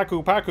Paku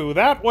Paku Paku.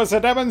 That was a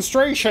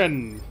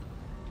demonstration.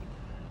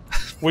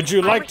 Would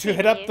you like to received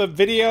hit up you. the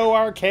video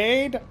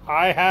arcade?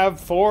 I have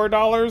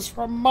 $4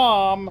 from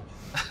Mom.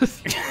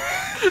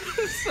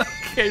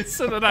 Okay,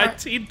 so the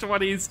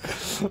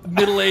 1920s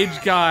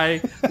middle-aged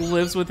guy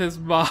lives with his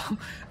mom.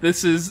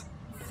 This is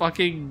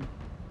fucking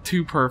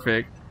too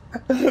perfect.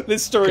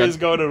 This story God. is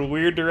going in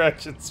weird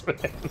directions, man.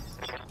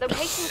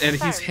 Location And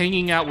he's confirmed.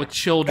 hanging out with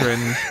children.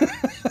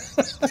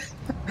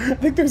 I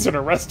think there's an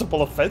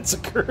arrestable offense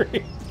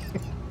occurring.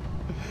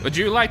 Would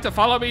you like to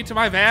follow me to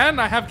my van?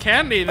 I have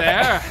candy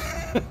there.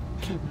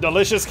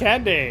 Delicious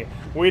candy.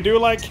 We do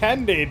like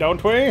candy,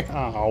 don't we?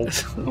 Oh,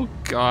 Oh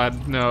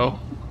God, no.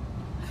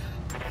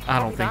 I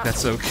don't think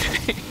that's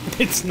okay.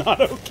 it's not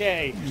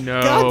okay.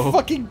 No. God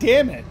fucking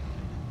damn it.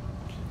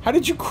 How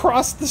did you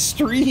cross the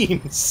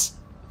streams?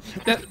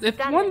 If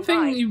Standing one thing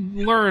by. you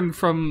learned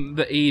from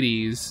the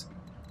 80s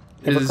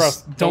Never is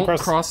cross- don't don't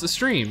cross- cross the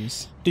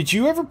streams. Did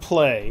you ever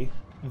play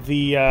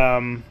the,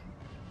 what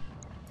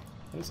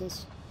is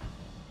this?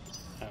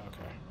 Oh,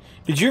 okay.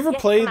 Did you ever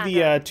Yes, play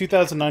Commander. the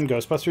 2009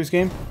 Ghostbusters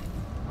game?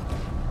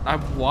 I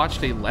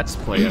watched a Let's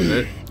Play of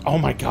it. Oh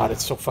my god,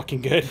 it's so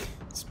fucking good.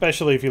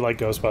 Especially if you like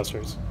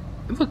Ghostbusters.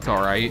 It looked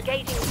alright.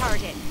 Engaging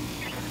target.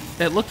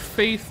 It looked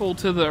faithful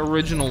to the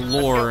original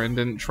lore and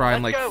didn't try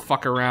and like Let's go.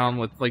 fuck around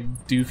with like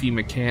doofy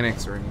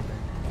mechanics or anything.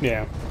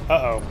 Yeah.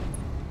 Uh-oh.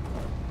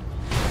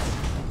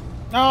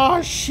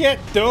 Oh, shit,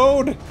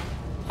 dude!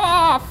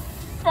 Oh,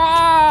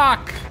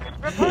 fuck!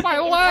 Reporting My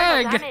internal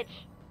leg! damage.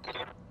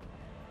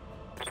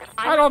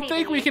 I don't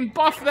think we can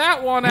buff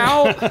that one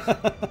out.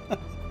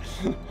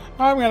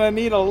 I'm gonna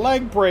need a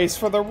leg brace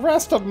for the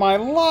rest of my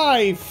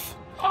life!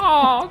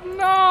 Oh,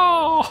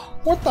 no!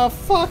 What the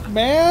fuck,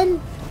 man?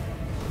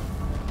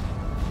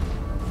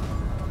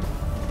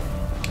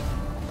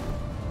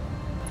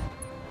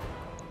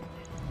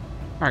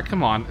 Alright,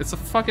 come on. It's a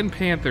fucking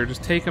panther.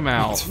 Just take him It's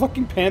out. a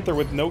fucking panther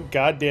with no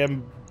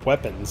goddamn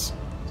weapons.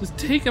 Just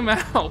take him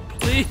out,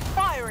 please.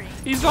 Firing.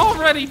 He's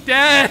already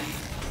dead!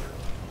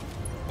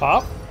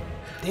 Pop?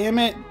 Damn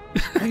it.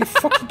 Are you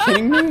fucking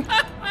kidding me?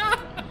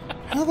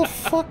 How the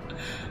fuck?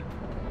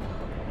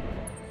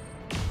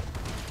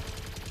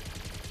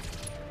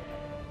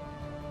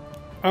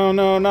 Oh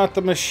no, not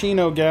the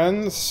Machino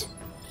guns.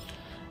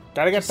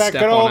 Gotta get that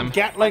Step good on old him.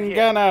 Gatling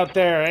gun out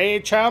there, eh,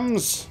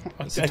 chums?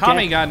 It's a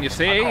Tommy gun, you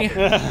see?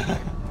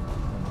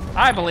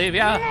 I believe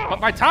ya, but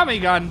my Tommy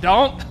gun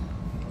don't.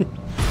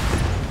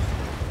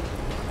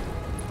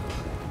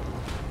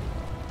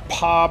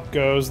 Pop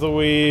goes the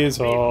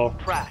weasel.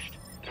 Crashed.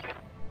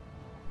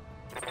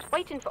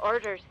 Waiting for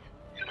orders.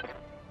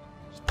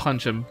 Just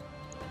punch him.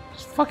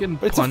 Just fucking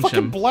It's a punch fucking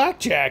him.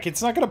 blackjack.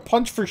 It's not gonna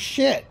punch for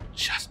shit.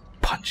 Just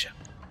punch him.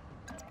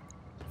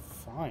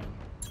 Fine.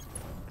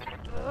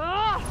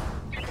 Ugh.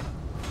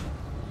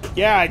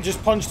 Yeah, I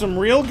just punched him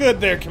real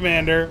good there,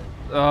 Commander.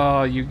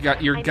 Oh, you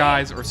got your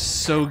guys are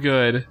so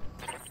good.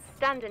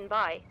 Standing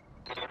by.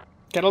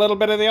 Get a little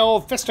bit of the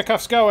old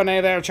fisticuffs going,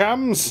 eh, there,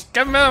 chums?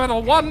 Give him a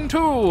little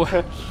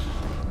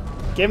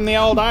 1-2. Give him the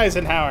old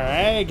Eisenhower,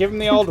 eh? Give him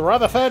the old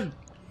Rutherford.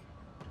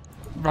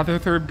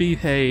 Rutherford B.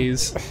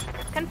 Hayes.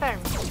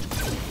 Confirmed.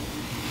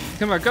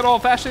 Come on, good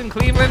old-fashioned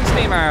Cleveland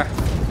steamer.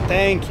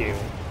 Thank you.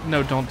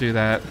 No, don't do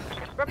that.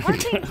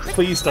 Reporting.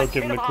 Please don't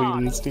give him the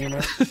Cleveland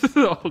steamer.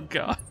 Oh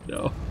God,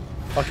 no.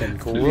 Fucking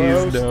Please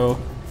gross. no.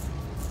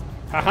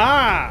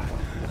 Haha!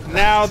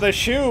 Now the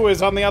shoe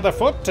is on the other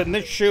foot, and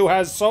this shoe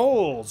has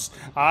soles.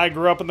 I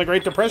grew up in the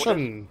Great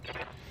Depression.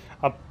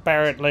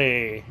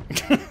 Apparently.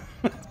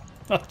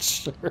 Not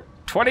sure.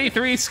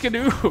 23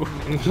 skidoo.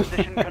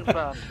 Position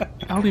confirmed.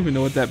 I don't even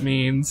know what that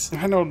means.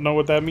 I don't know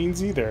what that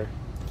means either.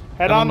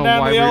 Head I on don't know down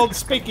to why the we're- old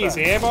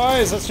speakeasy, eh,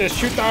 boys? Let's just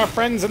shoot our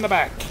friends in the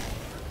back.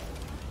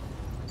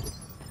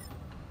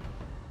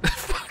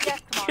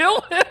 Yes, Commander.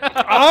 Kill him!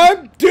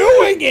 I'm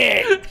doing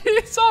it!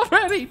 He's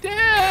already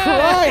dead!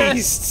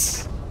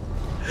 Christ!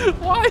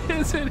 Why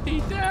isn't he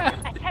dead?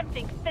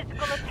 Attempting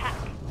physical attack.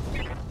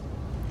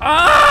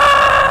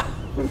 Ah!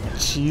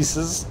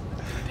 Jesus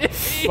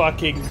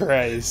fucking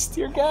Christ.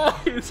 Your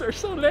guys are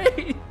so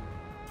late.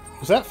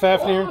 Was that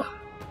Fafnir?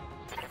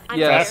 I'm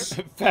Yes.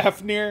 here.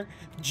 Fafnir,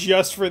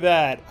 just for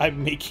that,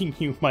 I'm making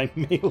you my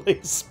melee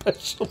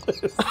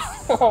specialist.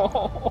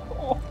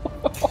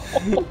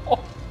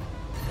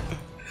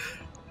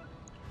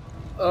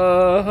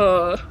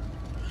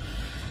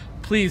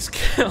 Please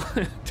kill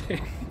him.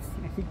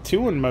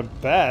 Doing my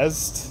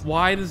best.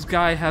 Why this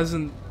guy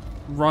hasn't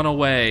run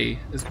away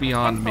is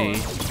beyond me.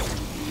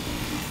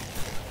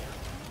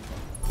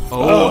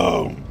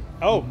 Oh,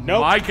 Oh,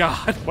 no. my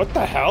God. What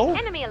the hell?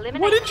 Enemy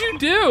eliminated. What did you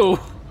do?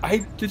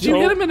 Did you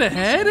hit him in the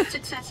head?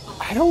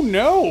 I don't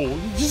know.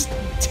 He just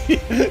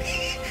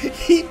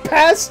he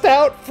passed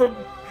out from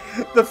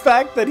the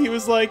fact that he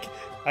was like,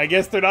 I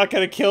guess they're not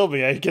gonna kill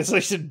me. I guess I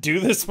should do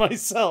this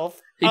myself.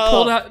 He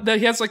pulled out.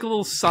 He has like a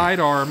little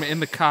sidearm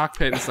in the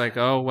cockpit. It's like,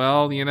 oh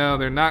well, you know,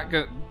 they're not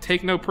gonna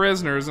take no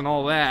prisoners and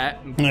all that.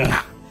 And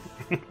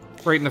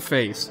right in the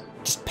face.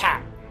 Just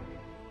pat.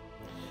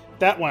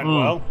 That went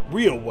well,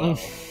 real well.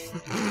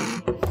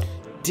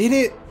 Did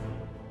it?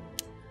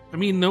 I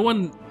mean, no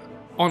one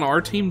on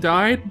our team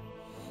died.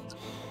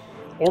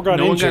 Or got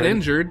no one injured. got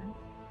injured,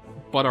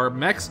 but our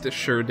mechs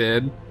sure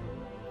did.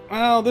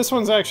 Well, this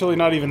one's actually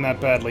not even that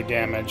badly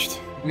damaged.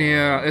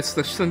 Yeah, it's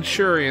the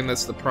Centurion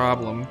that's the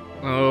problem.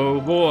 Oh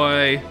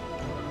boy.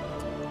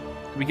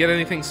 Did we get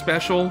anything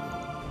special?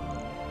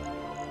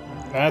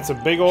 That's a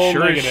big old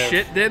Sure negative. as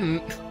shit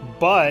didn't.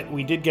 But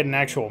we did get an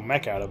actual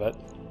mech out of it.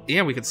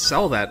 Yeah, we could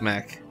sell that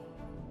mech.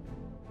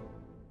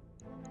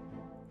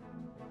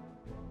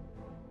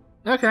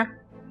 Okay.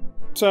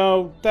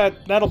 So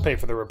that'll pay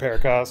for the repair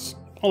costs.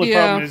 Only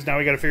Yeah. problem is now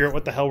we got to figure out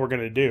what the hell we're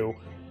gonna do,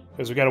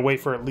 because we got to wait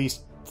for at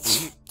least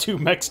 2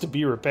 mechs to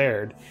be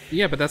repaired.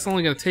 Yeah, but that's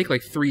only going to take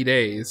like 3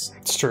 days.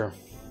 It's true.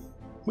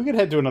 We could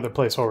head to another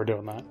place while we're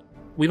doing that.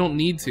 We don't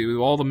need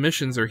to. All the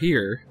missions are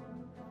here.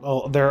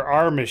 Well, there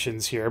are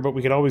missions here, but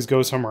we could always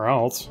go somewhere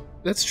else.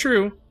 That's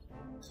true.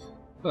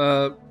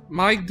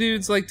 My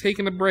dude's like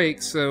taking a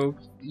break, so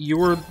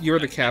you're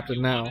the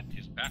captain now.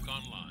 Is back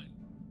online.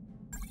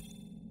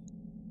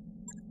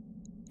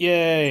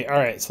 Yay!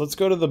 Alright, so let's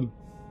go to the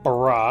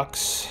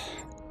Barracks.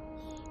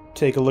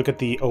 Take a look at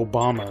the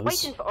Obamas.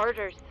 Waiting for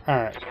orders.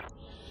 Alright.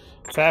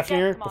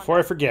 Fafnir, Yes, before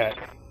I forget.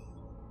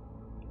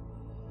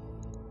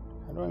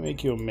 How do I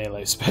make you a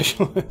melee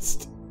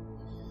specialist?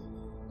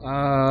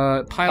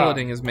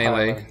 Piloting is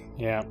melee.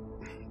 Pilot,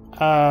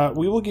 yeah.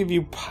 We will give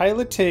you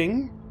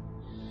piloting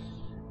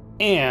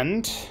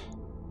and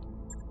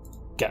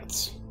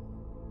guts.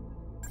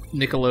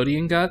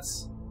 Nickelodeon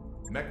guts?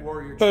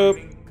 Mechwarrior Boop.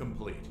 training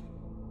complete.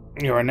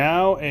 You are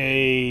now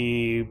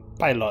a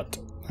pilot.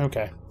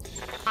 Okay.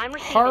 I'm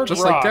receiving. Hard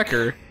Just rock. like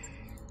Decker.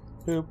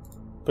 Boop.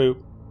 Boop.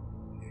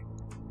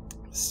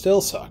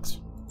 Still sucks.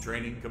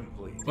 Training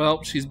complete.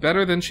 Well, she's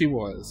better than she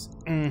was.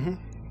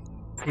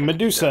 Mm-hmm.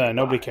 Medusa,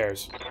 nobody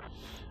cares.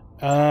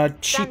 Standing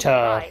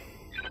Cheetah.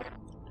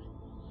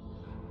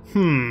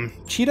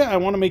 by. Cheetah, I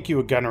want to make you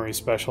a gunnery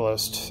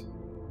specialist.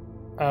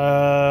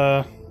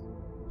 A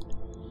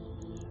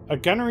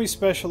gunnery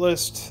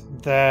specialist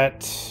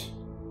that...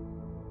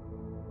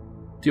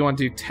 Do you want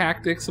to do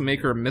tactics and make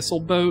her a missile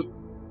boat?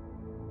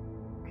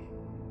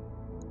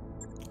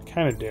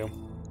 kind of do.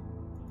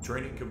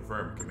 Training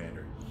confirmed,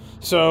 Commander.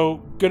 So,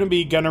 gonna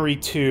be gunnery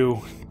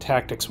 2,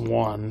 tactics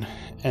 1.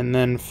 And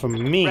then for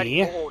Ready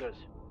me, for orders.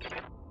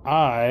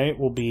 I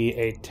will be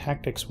a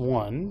tactics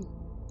 1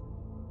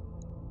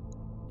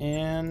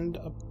 and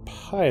a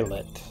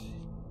pilot.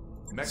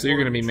 So you're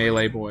gonna be Mechwarrior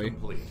melee training boy.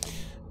 complete.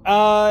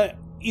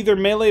 Either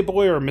melee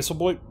boy or missile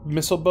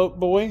boat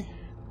boy.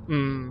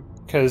 Hmm.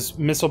 Because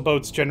missile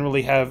boats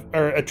generally have,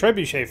 or a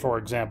trebuchet, for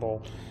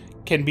example,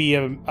 can be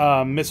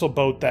a missile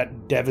boat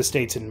that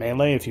devastates in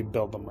melee if you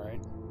build them right.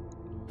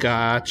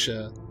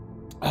 Gotcha.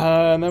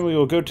 And then we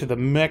will go to the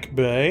mech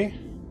bay,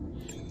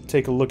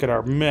 take a look at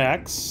our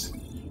mechs,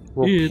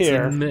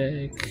 repair. It's a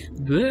mech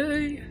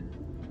bay.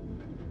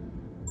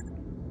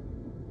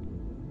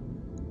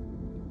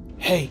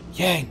 Hey,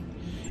 Yang,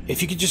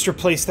 if you could just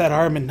replace that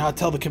arm and not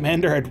tell the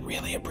commander, I'd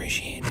really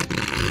appreciate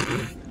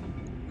it.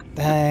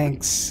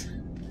 Thanks.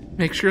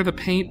 Make sure the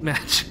paint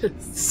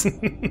matches.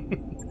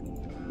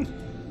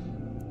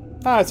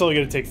 It's only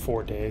going to take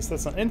 4 days.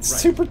 That's not. And it's Right.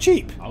 super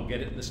cheap. I'll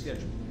get it in the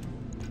schedule.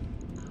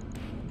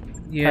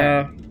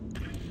 Yeah.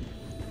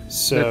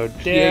 So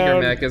the Jaeger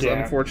down, mech is down.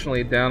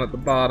 unfortunately down at the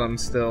bottom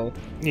still.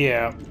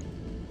 Yeah.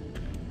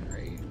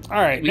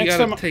 All right. We Next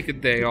gotta time. take a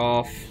day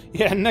off.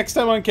 Yeah. Next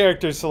time on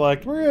Character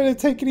Select, we're going to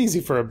take it easy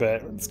for a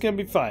bit. It's going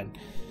to be fine.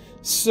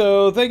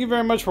 So thank you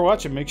very much for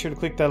watching. Make sure to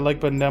click that like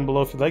button down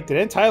below if you liked it.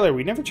 And Tyler,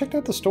 we never checked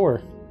out the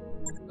store.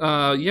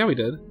 Yeah, we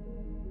did.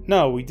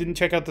 No, we didn't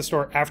check out the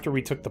store after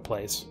we took the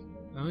place.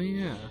 Oh,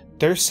 yeah.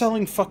 They're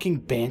selling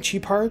fucking Banshee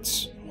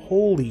parts?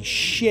 Holy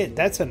shit,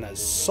 that's an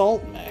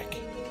assault mech.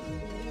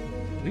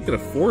 We could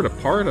afford a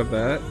part of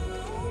that.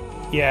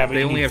 Yeah, but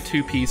They you only need- have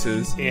 2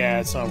 pieces. Yeah,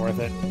 it's not worth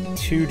it.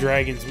 2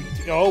 dragons.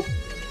 Oh,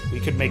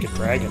 we could make a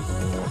dragon.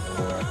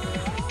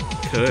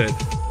 Could.